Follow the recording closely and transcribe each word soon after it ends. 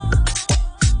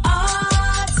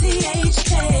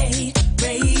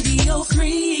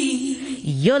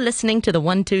You're listening to the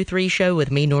 123 show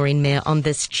with me, Noreen Mir, on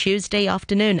this Tuesday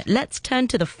afternoon. Let's turn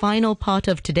to the final part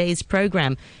of today's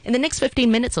program. In the next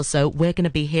 15 minutes or so, we're going to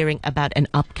be hearing about an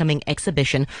upcoming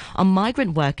exhibition on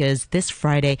migrant workers this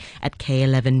Friday at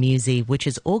K11 Musée, which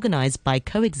is organized by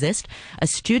Coexist, a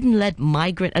student-led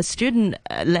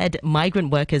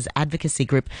migrant workers advocacy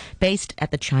group based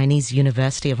at the Chinese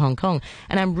University of Hong Kong.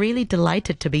 And I'm really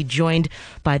delighted to be joined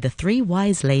by the three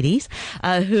wise ladies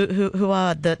who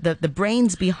are the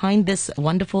brains behind this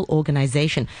wonderful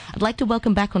organization. I'd like to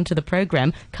welcome back onto the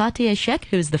program Cartier Sheck,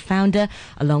 who's the founder,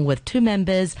 along with two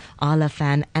members, Ala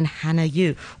Fan and Hannah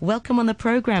Yu. Welcome on the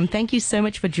program. Thank you so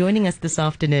much for joining us this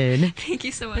afternoon. Thank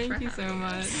you so much. Thank you so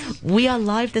much. We are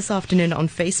live this afternoon on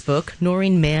Facebook,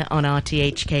 Noreen Mir on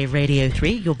RTHK Radio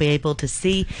 3. You'll be able to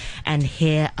see and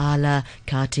hear Ala,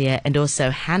 Cartier, and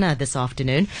also Hannah this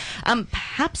afternoon.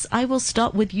 Perhaps I will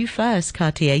start with you first,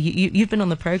 Cartier. You've been on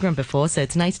the program before, so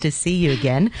it's nice to see you again.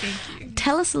 Thank you.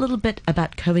 Tell us a little bit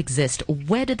about Coexist.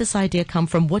 Where did this idea come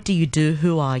from? What do you do?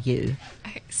 Who are you?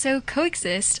 Okay, so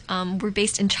Coexist, we're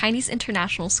based in Chinese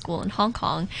International School in Hong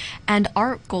Kong, and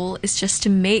our goal is just to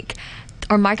make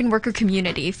our migrant worker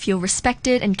community feel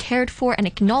respected and cared for and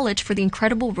acknowledged for the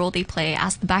incredible role they play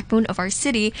as the backbone of our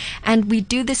city. And we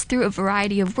do this through a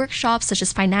variety of workshops, such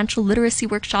as financial literacy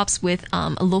workshops with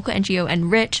a local NGO,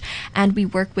 Enrich, and we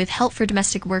work with Help for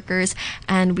Domestic Workers,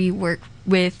 and we work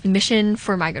with Mission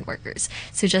for Migrant Workers.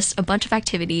 So just a bunch of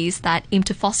activities that aim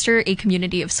to foster a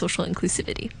community of social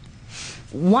inclusivity.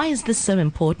 Why is this so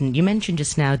important? You mentioned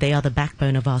just now they are the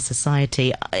backbone of our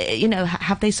society.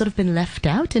 Have they sort of been left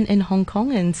out in Hong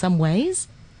Kong in some ways?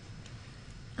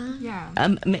 Yeah.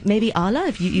 Maybe Ala,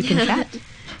 if you can chat.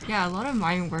 Yeah, a lot of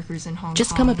migrant workers in Hong Kong.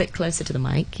 Just come a bit closer to the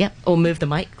mic, yep. Or move the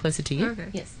mic closer to you. Okay.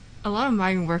 Yes. A lot of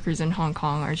migrant workers in Hong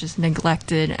Kong are just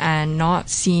neglected and not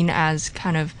seen as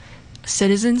kind of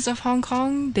citizens of Hong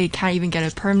Kong. They can't even get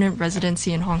a permanent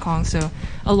residency in Hong Kong, so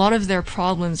a lot of their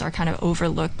problems are kind of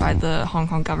overlooked by the Hong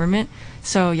Kong government.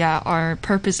 So yeah, our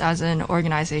purpose as an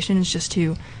organization is just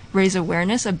to raise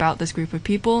awareness about this group of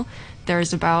people.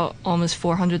 There's about almost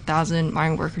 400,000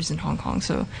 migrant workers in Hong Kong,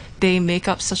 so they make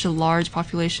up such a large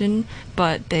population,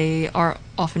 but they are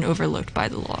often overlooked by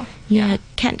the law. Yeah.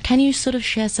 Can you sort of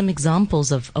share some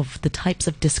examples of the types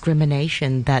of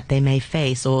discrimination that they may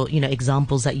face, or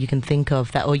examples that you can think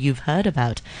of that or you've heard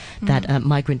about that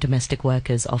migrant domestic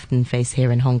workers often face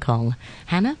here in Hong Kong?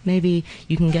 Hannah, maybe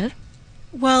you can go.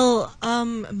 Well,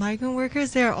 migrant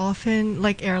workers, they're often,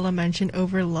 like Erla mentioned,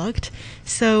 overlooked.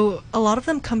 So a lot of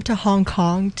them come to Hong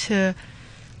Kong to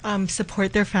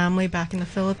support their family back in the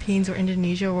Philippines or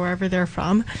Indonesia or wherever they're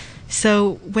from.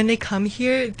 So when they come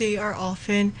here, they are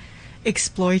often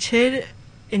exploited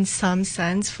in some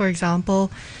sense. For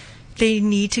example, they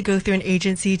need to go through an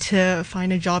agency to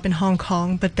find a job in Hong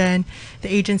Kong, but then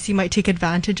the agency might take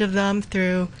advantage of them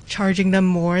through charging them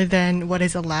more than what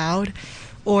is allowed.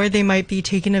 Or they might be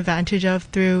taken advantage of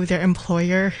through their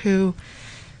employer, who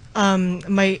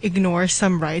might ignore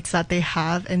some rights that they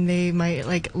have, and they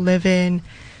might live in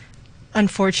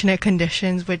unfortunate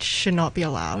conditions which should not be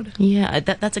allowed. Yeah,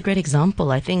 that's a great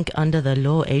example. I think under the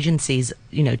law, agencies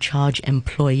charge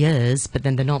employers, but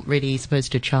then they're not really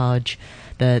supposed to charge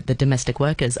the domestic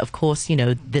workers. Of course,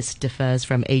 this differs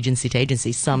from agency to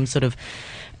agency. Some sort of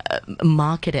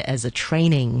market it as a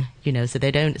training, so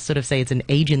they don't sort of say it's an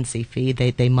agency fee.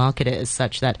 They market it as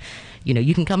such that,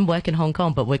 you can come work in Hong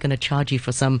Kong, but we're going to charge you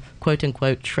for some quote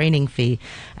unquote training fee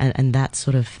and that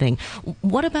sort of thing.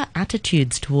 What about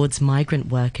attitudes towards migrant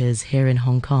workers here in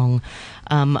Hong Kong?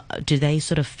 Do they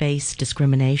sort of face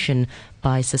discrimination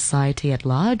by society at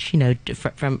large,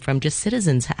 from just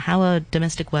citizens? How are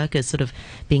domestic workers sort of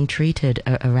being treated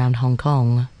around Hong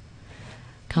Kong?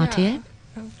 Cartier?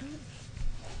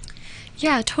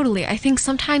 Yeah, totally. I think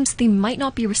sometimes they might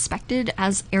not be respected,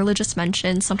 as Erla just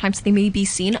mentioned. Sometimes they may be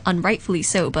seen, unrightfully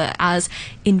so, but as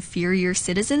inferior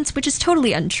citizens, which is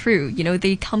totally untrue.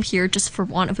 They come here just for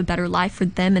want of a better life for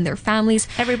them and their families.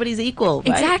 Everybody's equal, right?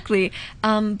 Exactly.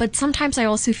 But sometimes I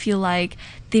also feel like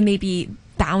they may be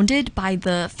bounded by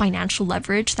the financial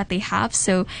leverage that they have.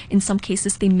 So in some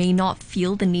cases, they may not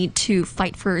feel the need to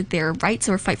fight for their rights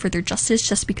or fight for their justice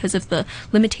just because of the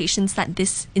limitations that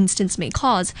this instance may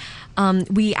cause.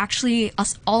 We actually,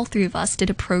 all three of us,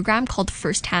 did a program called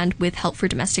First Hand with Help for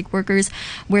Domestic Workers,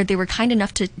 where they were kind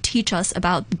enough to teach us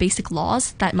about the basic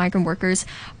laws that migrant workers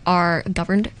are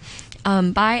governed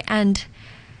by. And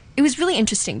it was really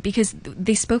interesting because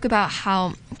they spoke about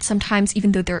how sometimes,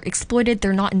 even though they're exploited,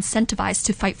 they're not incentivized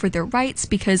to fight for their rights,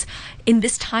 because in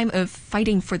this time of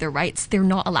fighting for their rights, they're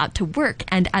not allowed to work.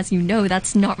 And as you know,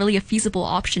 that's not really a feasible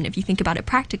option if you think about it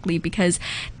practically, because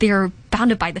they're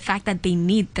bounded by the fact that they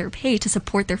need their pay to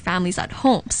support their families at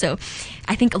home. So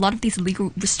I think a lot of these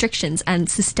legal restrictions and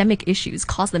systemic issues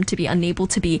cause them to be unable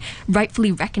to be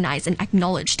rightfully recognized and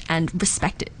acknowledged and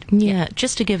respected. Yeah,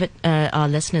 just to give our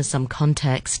listeners some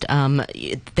context,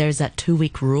 there's that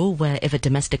 2-week rule where if a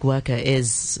domestic worker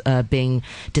is being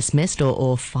dismissed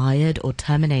or fired or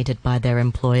terminated by their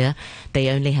employer, they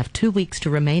only have 2 weeks to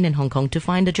remain in Hong Kong to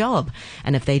find a job.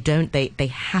 And if they don't, they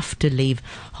have to leave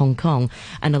Hong Kong.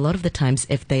 And a lot of the times,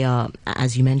 if they are,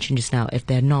 as you mentioned just now, if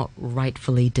they're not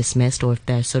rightfully dismissed or if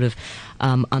they're sort of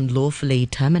unlawfully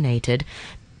terminated,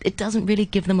 it doesn't really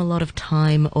give them a lot of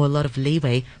time or a lot of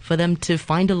leeway for them to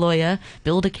find a lawyer,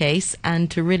 build a case, and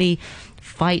to really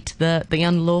fight the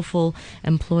unlawful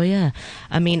employer.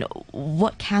 I mean,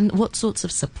 what sorts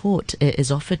of support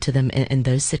is offered to them in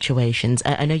those situations?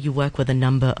 I know you work with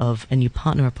and you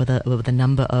partner up with a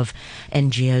number of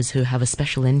NGOs who have a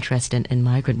special interest in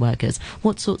migrant workers.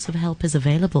 What sorts of help is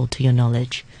available to your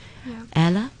knowledge? Yeah.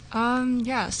 Ella?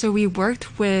 So we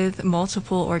worked with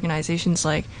multiple organizations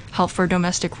like Help for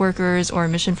Domestic Workers or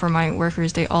Mission for Migrant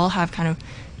Workers. They all have kind of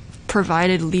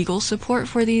provided legal support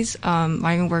for these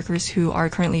migrant workers who are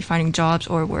currently finding jobs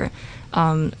or were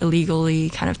illegally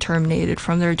kind of terminated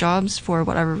from their jobs for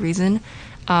whatever reason.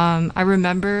 I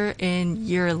remember in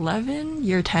year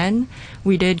 10,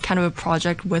 we did kind of a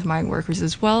project with migrant workers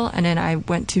as well. And then I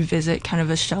went to visit kind of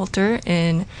a shelter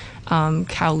in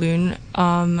Kowloon.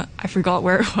 I forgot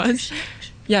where it was.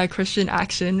 Yeah, Christian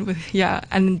Action.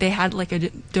 And they had like a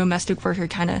domestic worker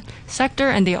kind of sector.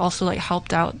 And they also like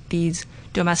helped out these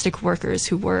domestic workers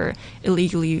who were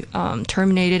illegally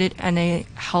terminated, and they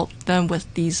helped them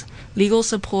with these legal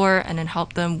support and then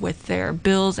helped them with their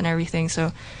bills and everything.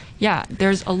 So yeah,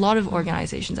 there's a lot of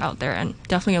organizations out there and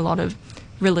definitely a lot of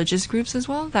religious groups as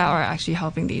well that are actually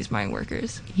helping these migrant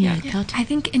workers. Yeah. I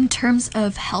think in terms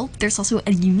of help, there's also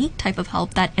a unique type of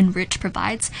help that Enrich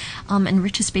provides.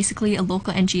 Enrich is basically a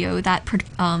local NGO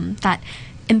that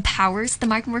empowers the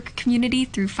migrant worker community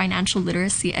through financial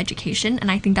literacy education. And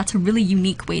I think that's a really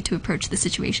unique way to approach the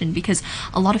situation because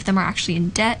a lot of them are actually in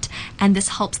debt, and this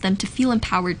helps them to feel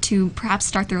empowered to perhaps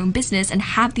start their own business and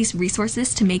have these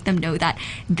resources to make them know that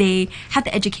they have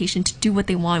the education to do what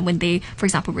they want when they, for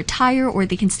example, retire, or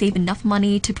they can save enough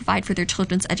money to provide for their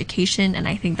children's education. And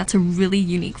I think that's a really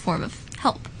unique form of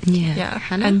help. Yeah.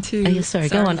 Hannah? And to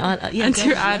go on.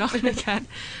 Add on again,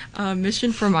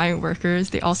 Mission for Migrant Workers,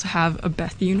 they also have a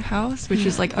Bethune House, which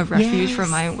is like a refuge for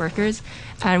migrant workers.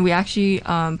 And we actually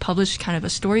published kind of a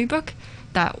storybook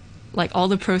that like all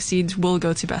the proceeds will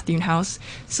go to Bethune House.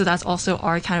 So that's also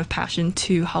our kind of passion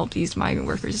to help these migrant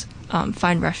workers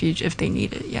find refuge if they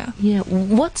need it. Yeah.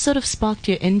 What sort of sparked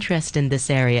your interest in this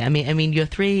area? I mean, you're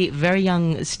 3 very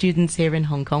young students here in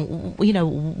Hong Kong. You know,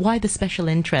 why the special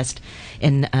interest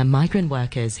in migrant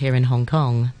workers here in Hong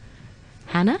Kong?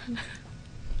 Hannah?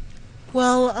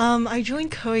 Well, I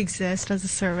joined Coexist as a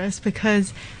service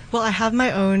because, well, I have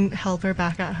my own helper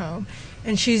back at home,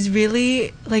 and she's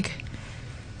really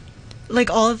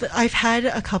I've had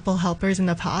a couple helpers in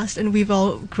the past, and we've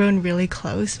all grown really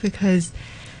close because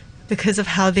of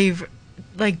how they've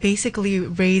basically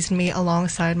raised me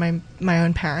alongside my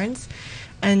own parents,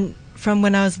 and from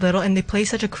when I was little, and they play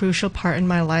such a crucial part in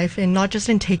my life, and not just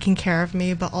in taking care of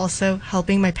me, but also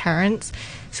helping my parents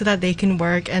so that they can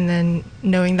work, and then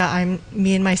knowing that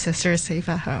me and my sister are safe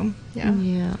at home.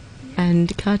 Yeah.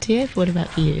 And Cartier, what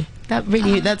about you?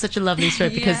 That's such a lovely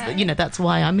story because, you know, that's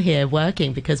why I'm here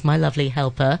working, because my lovely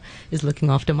helper is looking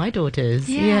after my daughters.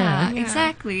 Yeah,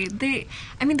 exactly. They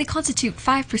constitute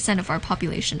 5% of our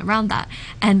population, around that.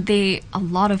 And a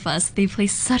lot of us, they play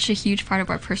such a huge part of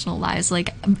our personal lives.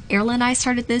 Like, Erla and I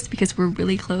started this because we're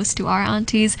really close to our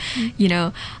aunties. You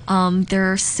know,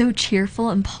 they're so cheerful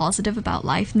and positive about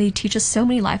life, and they teach us so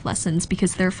many life lessons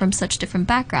because they're from such different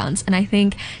backgrounds. And I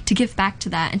think to give back to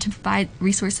that and to provide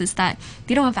resources that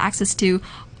they don't have access to,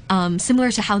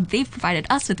 similar to how they've provided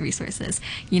us with resources,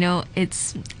 you know,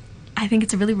 I think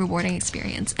it's a really rewarding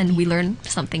experience, and we learn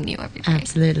something new every day.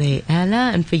 Absolutely.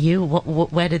 Ella, and for you,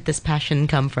 where did this passion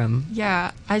come from? Yeah,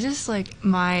 I just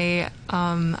my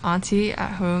auntie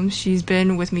at home, she's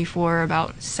been with me for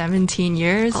about 17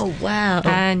 years. Oh, wow.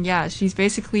 And yeah, she's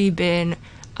basically been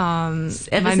ever my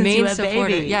since main you were a supporter.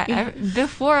 baby. Yeah,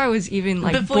 before I was even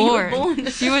Before you were born,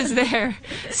 born. she was there.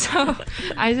 So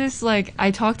I just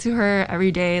I talk to her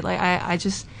every day. I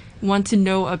just want to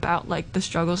know about the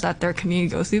struggles that their community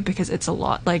goes through, because it's a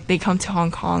lot. They come to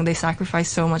Hong Kong, they sacrifice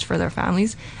so much for their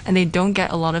families, and they don't get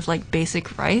a lot of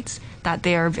basic rights that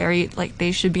they are very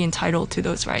they should be entitled to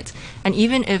those rights. And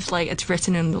even if it's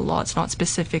written in the law, it's not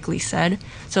specifically said.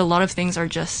 So a lot of things are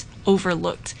just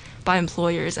overlooked by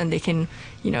employers, and they can,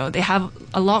 they have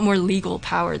a lot more legal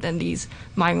power than these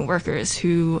migrant workers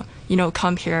who,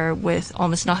 come here with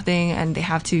almost nothing and they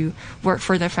have to work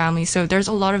for their family. So there's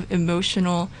a lot of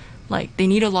they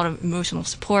need a lot of emotional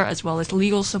support as well as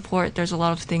legal support. There's a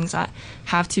lot of things that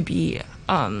have to be,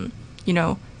 done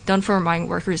for migrant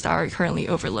workers that are currently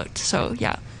overlooked. So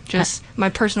yeah, just my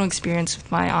personal experience with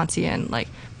my auntie and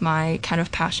my kind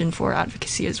of passion for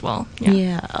advocacy as well.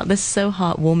 Yeah, that's so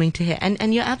heartwarming to hear.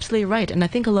 And you're absolutely right. And I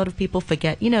think a lot of people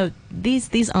forget,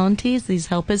 these aunties, these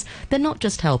helpers, they're not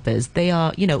just helpers. They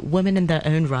are, women in their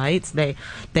own rights. They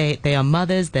are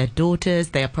mothers, they're daughters,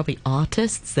 they are probably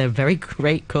artists, they're very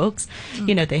great cooks.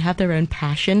 They have their own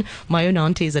passion. My own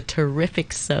auntie is a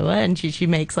terrific sewer, and she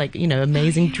makes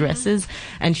amazing dresses,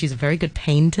 and she's a very good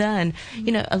painter. And,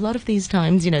 a lot of these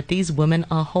times, these women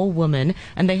are whole women,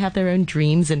 and they have their own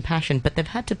dreams and passion, but they've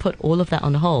had to put all of that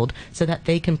on hold so that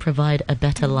they can provide a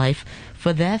better life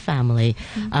for their family.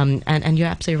 And you're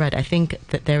absolutely right. I think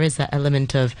that there is that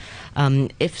element of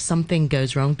if something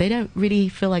goes wrong, they don't really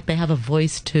feel like they have a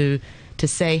voice to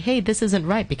say, hey, this isn't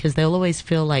right, because they'll always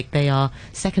feel like they are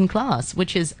second class,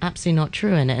 which is absolutely not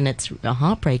true. And it's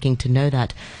heartbreaking to know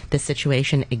that this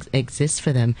situation exists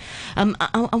for them.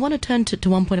 I want to turn to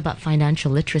one point about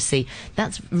financial literacy.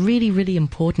 That's really, really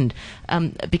important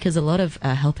because a lot of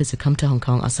helpers who come to Hong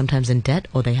Kong are sometimes in debt,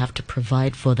 or they have to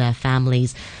provide for their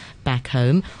families back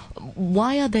home.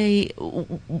 Why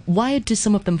do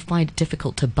some of them find it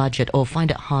difficult to budget, or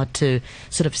find it hard to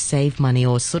sort of save money,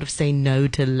 or sort of say no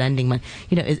to lending money?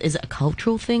 Is it a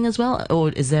cultural thing as well, or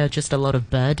is there just a lot of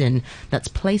burden that's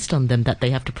placed on them that they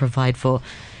have to provide for,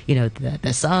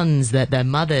 their sons, their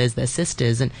mothers, their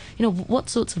sisters? And, what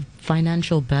sorts of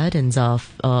financial burdens are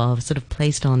sort of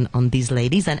placed on these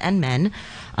ladies and men?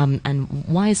 And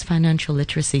why is financial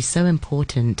literacy so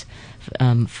important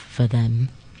for them?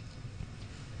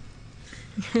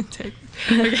 Okay,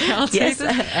 I'll take this.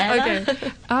 Okay.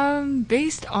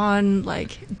 Based on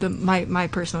my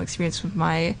personal experience with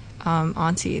my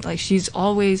auntie, she's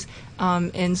always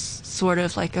in sort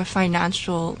of a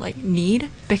financial need,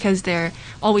 because they're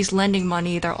always lending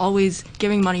money, they're always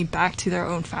giving money back to their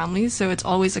own families. So it's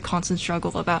always a constant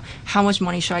struggle about how much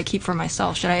money should I keep for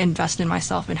myself, should I invest in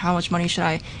myself, and how much money should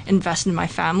I invest in my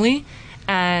family.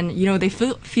 And they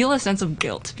feel a sense of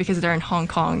guilt because they're in Hong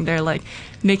Kong, they're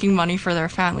making money for their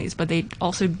families, but they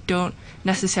also don't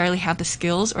necessarily have the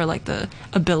skills or the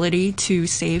ability to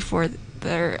save for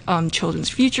their children's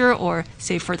future or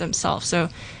save for themselves. So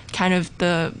kind of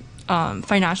the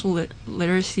financial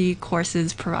literacy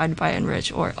courses provided by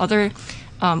Enrich or other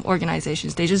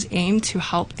organizations, they just aim to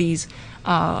help these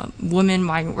women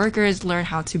migrant workers learn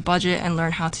how to budget and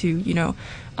learn how to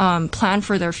plan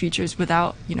for their futures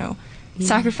without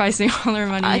sacrificing all their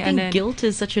money. I think guilt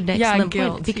is such an excellent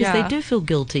point, because they do feel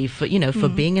guilty for for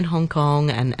being in Hong Kong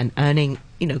and earning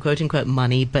quote unquote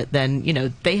money, but then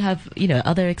they have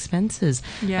other expenses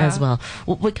as well.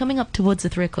 We're coming up towards the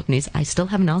 3:00 news. I still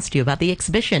haven't asked you about the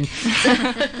exhibition.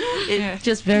 It's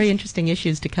just very interesting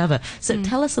issues to cover. So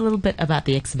tell us a little bit about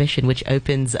the exhibition, which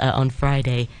opens on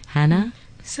Friday. Hannah?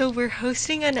 So we're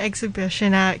hosting an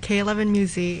exhibition at K11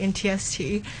 Musée in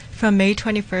TST from May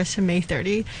 21st to May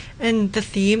 30. And the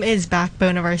theme is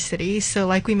Backbone of Our City. So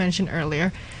like we mentioned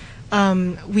earlier,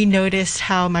 we noticed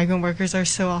how migrant workers are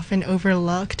so often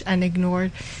overlooked and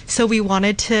ignored. So we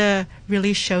wanted to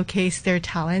really showcase their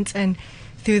talents and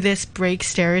through this break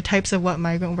stereotypes of what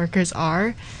migrant workers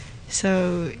are.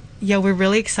 So yeah, we're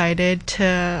really excited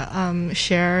to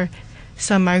share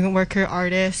some migrant worker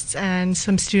artists and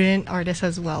some student artists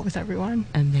as well with everyone.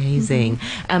 Amazing.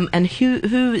 And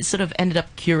who sort of ended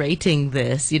up curating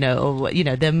this?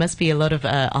 There must be a lot of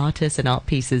artists and art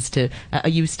pieces to. Are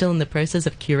you still in the process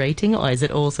of curating, or is it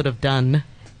all sort of done?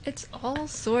 It's all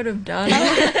sort of done,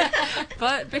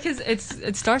 but because it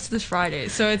starts this Friday,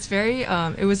 so it's very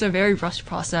it was a very rushed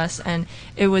process, and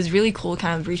it was really cool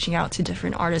kind of reaching out to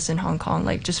different artists in Hong Kong,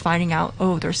 just finding out,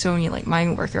 there's so many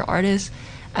migrant worker artists.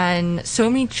 And so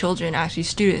many children, actually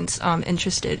students,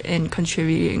 interested in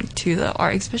contributing to the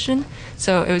art exhibition.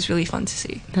 So it was really fun to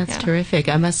see. That's terrific.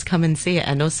 I must come and see it,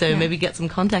 and also maybe get some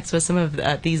contacts with some of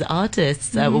these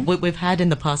artists. We've had in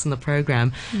the past on the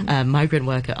program migrant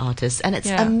worker artists, and it's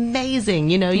amazing.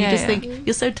 You just think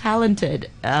you're so talented.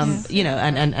 And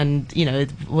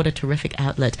what a terrific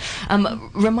outlet.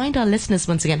 Remind our listeners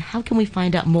once again, how can we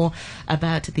find out more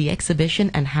about the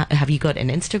exhibition, and how have you got an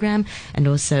Instagram, and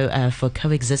also for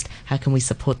Coexist, how can we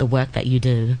support the work that you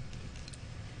do?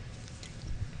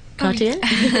 Cartier?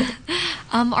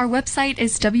 Our website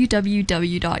is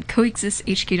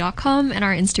www.coexisthk.com and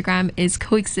our Instagram is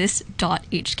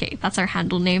coexist.hk. That's our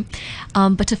handle name.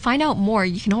 But to find out more,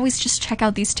 you can always just check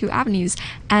out these two avenues.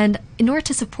 And in order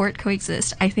to support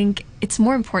Coexist, I think it's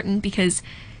more important because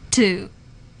to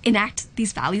enact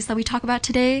these values that we talk about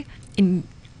today in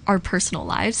our personal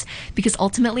lives, because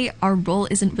ultimately our role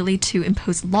isn't really to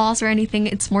impose laws or anything.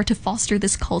 It's more to foster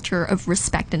this culture of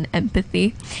respect and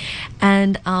empathy.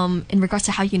 And in regards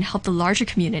to how you can help the larger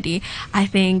community, I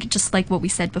think just like what we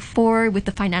said before with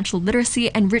the financial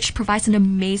literacy, Enrich provides an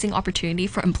amazing opportunity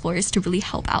for employers to really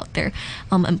help out their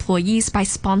employees by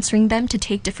sponsoring them to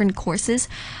take different courses.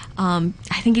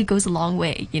 I think it goes a long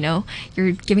way, you know.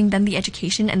 You're giving them the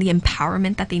education and the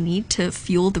empowerment that they need to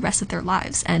fuel the rest of their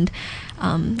lives. And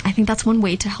I think that's one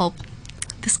way to help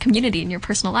this community in your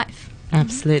personal life.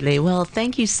 Absolutely. Well,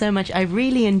 thank you so much. I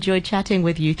really enjoyed chatting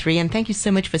with you three, and thank you so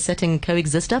much for setting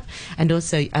Coexist up. And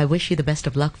also, I wish you the best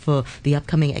of luck for the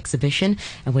upcoming exhibition.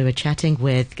 And we were chatting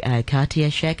with Katia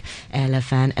Sheck, Ella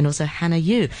Fan, and also Hannah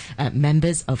Yu,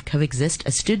 members of Coexist,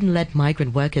 a student-led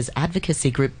migrant workers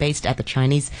advocacy group based at the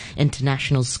Chinese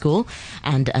International School.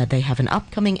 And they have an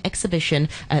upcoming exhibition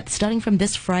starting from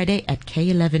this Friday at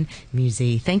K11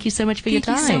 Musée. Thank you so much for your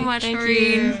time. Thank you so much,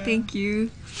 Maureen. Thank you.